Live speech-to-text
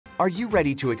Are you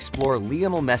ready to explore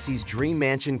Lionel Messi's dream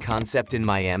mansion concept in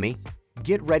Miami?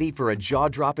 Get ready for a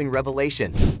jaw-dropping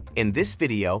revelation. In this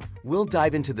video, we'll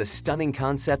dive into the stunning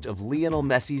concept of Lionel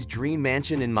Messi's dream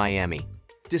mansion in Miami.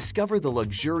 Discover the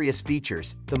luxurious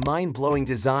features, the mind-blowing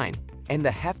design, and the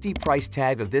hefty price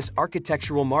tag of this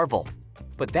architectural marvel.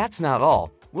 But that's not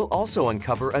all. We'll also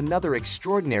uncover another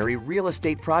extraordinary real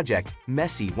estate project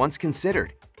Messi once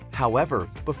considered. However,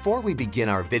 before we begin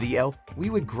our video, we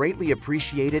would greatly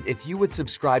appreciate it if you would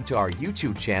subscribe to our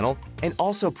YouTube channel and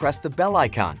also press the bell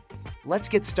icon. Let's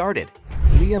get started.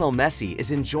 Lionel Messi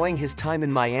is enjoying his time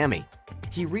in Miami.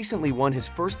 He recently won his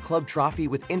first club trophy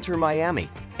with Inter Miami,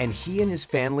 and he and his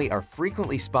family are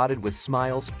frequently spotted with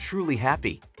smiles, truly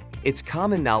happy. It's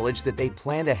common knowledge that they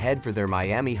planned ahead for their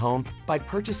Miami home by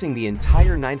purchasing the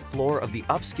entire 9th floor of the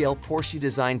upscale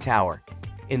Porsche-designed tower.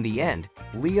 In the end,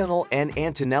 Lionel and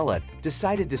Antonella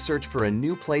decided to search for a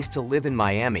new place to live in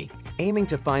Miami, aiming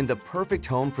to find the perfect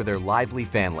home for their lively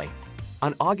family.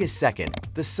 On August 2nd,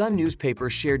 the Sun newspaper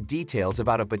shared details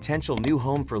about a potential new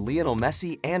home for Lionel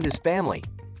Messi and his family.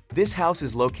 This house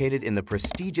is located in the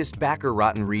prestigious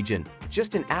Bacarraton region,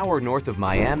 just an hour north of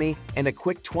Miami and a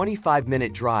quick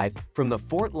 25-minute drive from the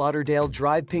Fort Lauderdale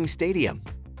Drive-Ping Stadium.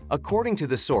 According to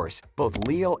the source, both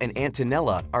Leo and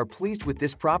Antonella are pleased with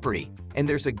this property, and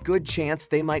there's a good chance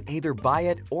they might either buy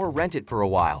it or rent it for a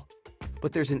while.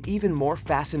 But there's an even more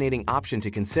fascinating option to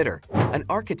consider. An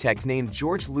architect named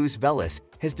Jorge Luis Vélez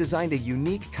has designed a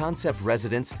unique concept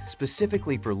residence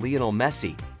specifically for Lionel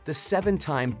Messi, the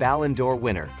 7-time Ballon d'Or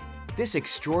winner. This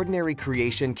extraordinary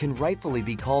creation can rightfully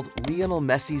be called Lionel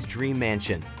Messi's dream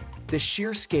mansion. The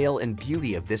sheer scale and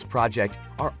beauty of this project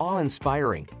are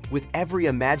awe-inspiring, with every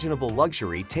imaginable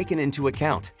luxury taken into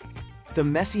account. The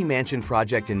Messi Mansion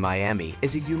project in Miami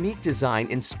is a unique design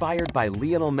inspired by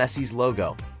Lionel Messi's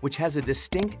logo, which has a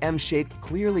distinct M shape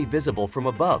clearly visible from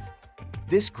above.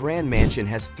 This grand mansion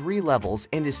has 3 levels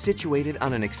and is situated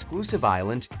on an exclusive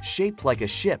island shaped like a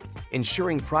ship,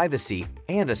 ensuring privacy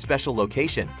and a special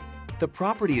location. The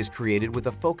property is created with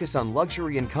a focus on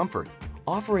luxury and comfort,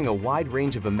 offering a wide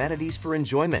range of amenities for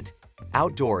enjoyment.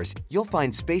 Outdoors, you'll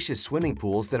find spacious swimming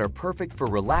pools that are perfect for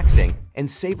relaxing and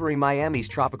savoring Miami's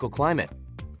tropical climate.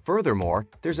 Furthermore,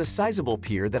 there's a sizable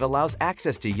pier that allows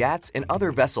access to yachts and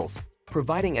other vessels,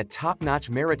 providing a top-notch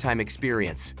maritime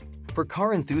experience. For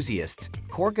car enthusiasts,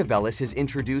 Corcavelis has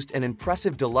introduced an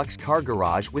impressive deluxe car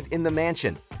garage within the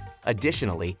mansion.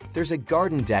 Additionally, there's a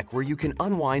garden deck where you can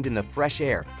unwind in the fresh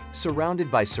air, surrounded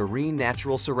by serene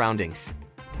natural surroundings.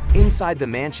 Inside the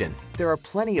mansion, there are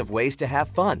plenty of ways to have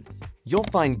fun. You'll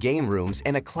find game rooms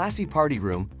and a classy party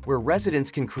room where residents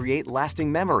can create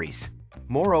lasting memories.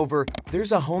 Moreover,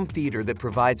 there's a home theater that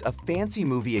provides a fancy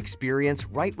movie experience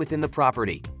right within the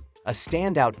property. A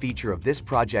standout feature of this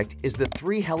project is the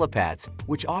 3 helipads,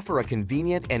 which offer a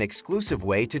convenient and exclusive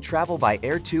way to travel by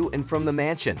air to and from the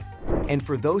mansion. And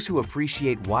for those who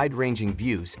appreciate wide-ranging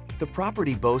views, the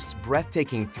property boasts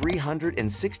breathtaking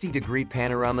 360-degree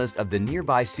panoramas of the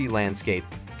nearby sea landscape,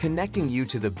 connecting you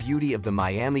to the beauty of the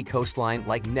Miami coastline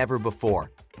like never before.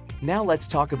 Now let's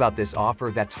talk about this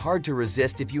offer that's hard to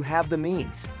resist if you have the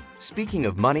means. Speaking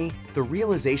of money, the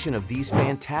realization of these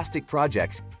fantastic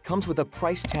projects comes with a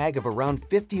price tag of around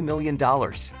 $50 million.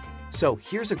 So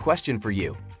here's a question for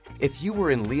you. If you were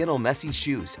in Lionel Messi's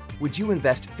shoes, would you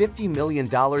invest $50 million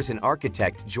in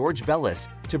architect Jorge Vélez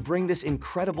to bring this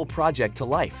incredible project to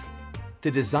life? The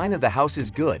design of the house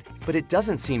is good, but it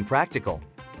doesn't seem practical.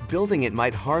 Building it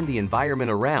might harm the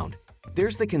environment around.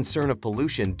 There's the concern of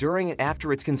pollution during and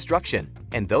after its construction.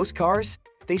 And those cars?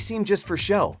 They seem just for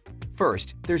show.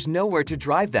 First, there's nowhere to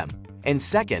drive them. And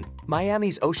second,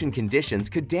 Miami's ocean conditions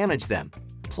could damage them.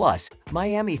 Plus,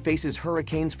 Miami faces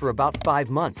hurricanes for about 5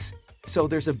 months. So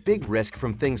there's a big risk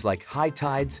from things like high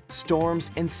tides,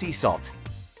 storms, and sea salt.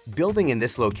 Building in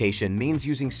this location means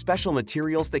using special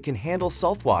materials that can handle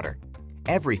salt water.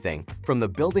 Everything, from the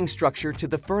building structure to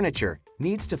the furniture,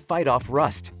 needs to fight off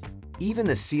rust. Even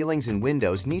the ceilings and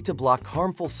windows need to block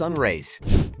harmful sun rays.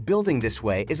 Building this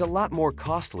way is a lot more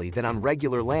costly than on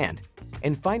regular land,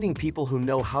 and finding people who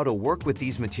know how to work with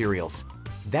these materials,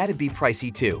 that'd be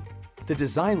pricey too. The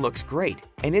design looks great,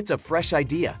 and it's a fresh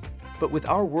idea. But with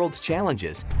our world's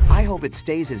challenges, I hope it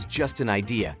stays as just an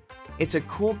idea. It's a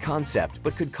cool concept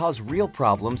but could cause real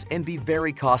problems and be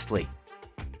very costly.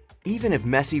 Even if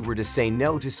Messi were to say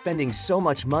no to spending so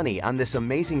much money on this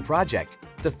amazing project,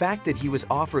 the fact that he was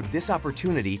offered this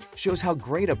opportunity shows how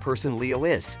great a person Leo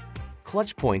is.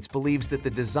 Clutch Points believes that the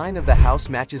design of the house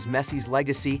matches Messi's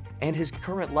legacy and his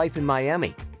current life in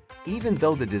Miami. Even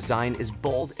though the design is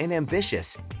bold and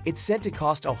ambitious, it's said to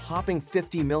cost a whopping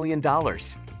 $50 million.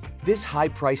 This high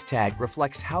price tag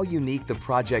reflects how unique the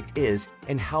project is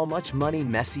and how much money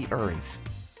Messi earns.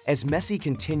 As Messi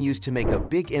continues to make a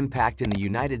big impact in the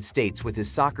United States with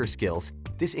his soccer skills,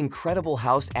 this incredible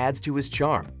house adds to his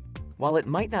charm. While it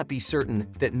might not be certain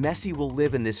that Messi will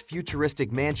live in this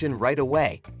futuristic mansion right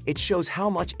away, it shows how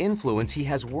much influence he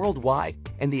has worldwide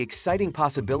and the exciting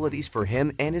possibilities for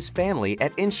him and his family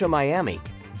at Inter Miami,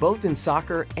 both in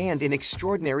soccer and in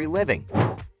extraordinary living.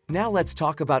 Now let's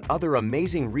talk about other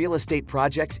amazing real estate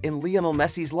projects in Lionel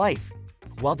Messi's life.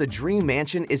 While the dream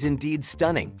mansion is indeed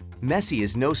stunning, Messi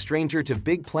is no stranger to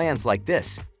big plans like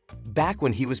this. Back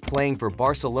when he was playing for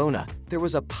Barcelona, there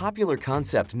was a popular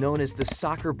concept known as the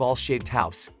soccer ball-shaped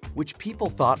house, which people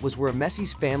thought was where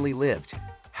Messi's family lived.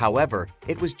 However,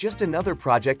 it was just another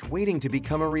project waiting to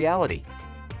become a reality.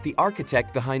 The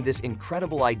architect behind this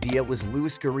incredible idea was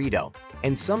Luis Garrido,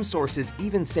 and some sources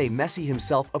even say Messi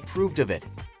himself approved of it.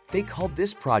 They called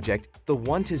this project the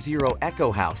 1-0 Echo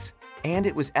House, and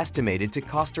it was estimated to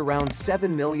cost around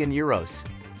 7 million euros.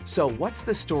 So what's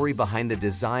the story behind the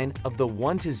design of the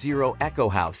 1-0 Echo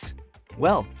House?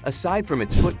 Well, aside from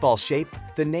its football shape,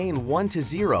 the name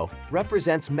 1-0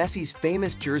 represents Messi's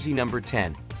famous jersey number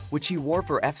 10, which he wore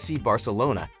for FC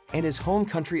Barcelona and his home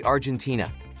country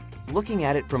Argentina. Looking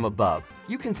at it from above,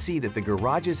 you can see that the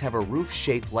garages have a roof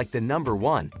shaped like the number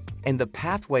 1, and the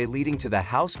pathway leading to the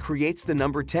house creates the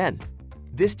number 10.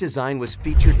 This design was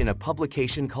featured in a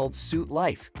publication called Suit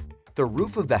Life. The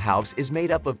roof of the house is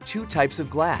made up of two types of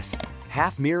glass,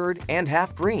 half mirrored and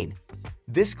half green.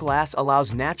 This glass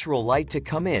allows natural light to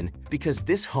come in because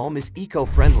this home is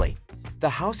eco-friendly. The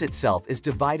house itself is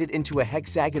divided into a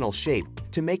hexagonal shape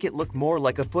to make it look more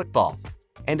like a football.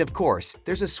 And of course,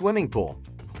 there's a swimming pool.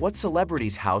 What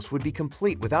celebrity's house would be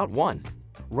complete without one?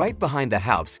 Right behind the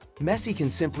house, Messi can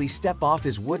simply step off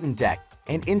his wooden deck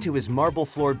and into his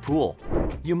marble-floored pool.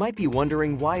 You might be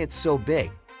wondering why it's so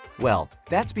big. Well,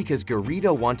 that's because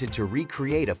Garrido wanted to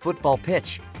recreate a football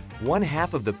pitch. One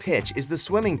half of the pitch is the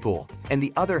swimming pool, and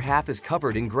the other half is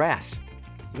covered in grass.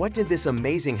 What did this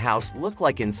amazing house look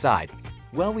like inside?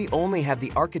 Well, we only have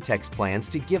the architect's plans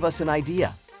to give us an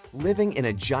idea. Living in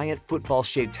a giant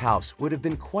football-shaped house would have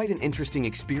been quite an interesting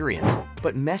experience,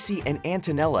 but Messi and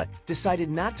Antonella decided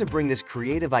not to bring this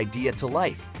creative idea to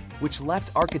life, which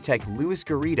left architect Luis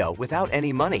Garrido without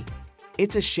any money.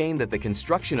 It's a shame that the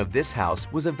construction of this house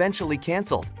was eventually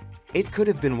canceled. It could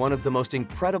have been one of the most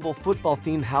incredible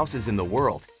football-themed houses in the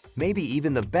world, maybe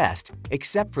even the best,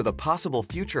 except for the possible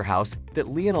future house that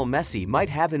Lionel Messi might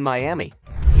have in Miami.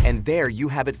 And there you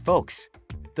have it, folks.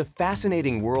 The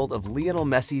fascinating world of Lionel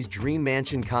Messi's dream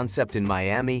mansion concept in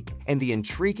Miami and the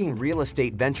intriguing real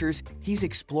estate ventures he's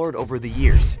explored over the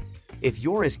years. If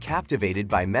you're as captivated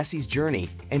by Messi's journey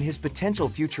and his potential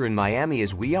future in Miami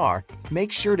as we are,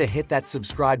 make sure to hit that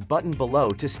subscribe button below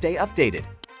to stay updated.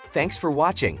 Thanks for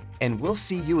watching, and we'll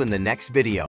see you in the next video.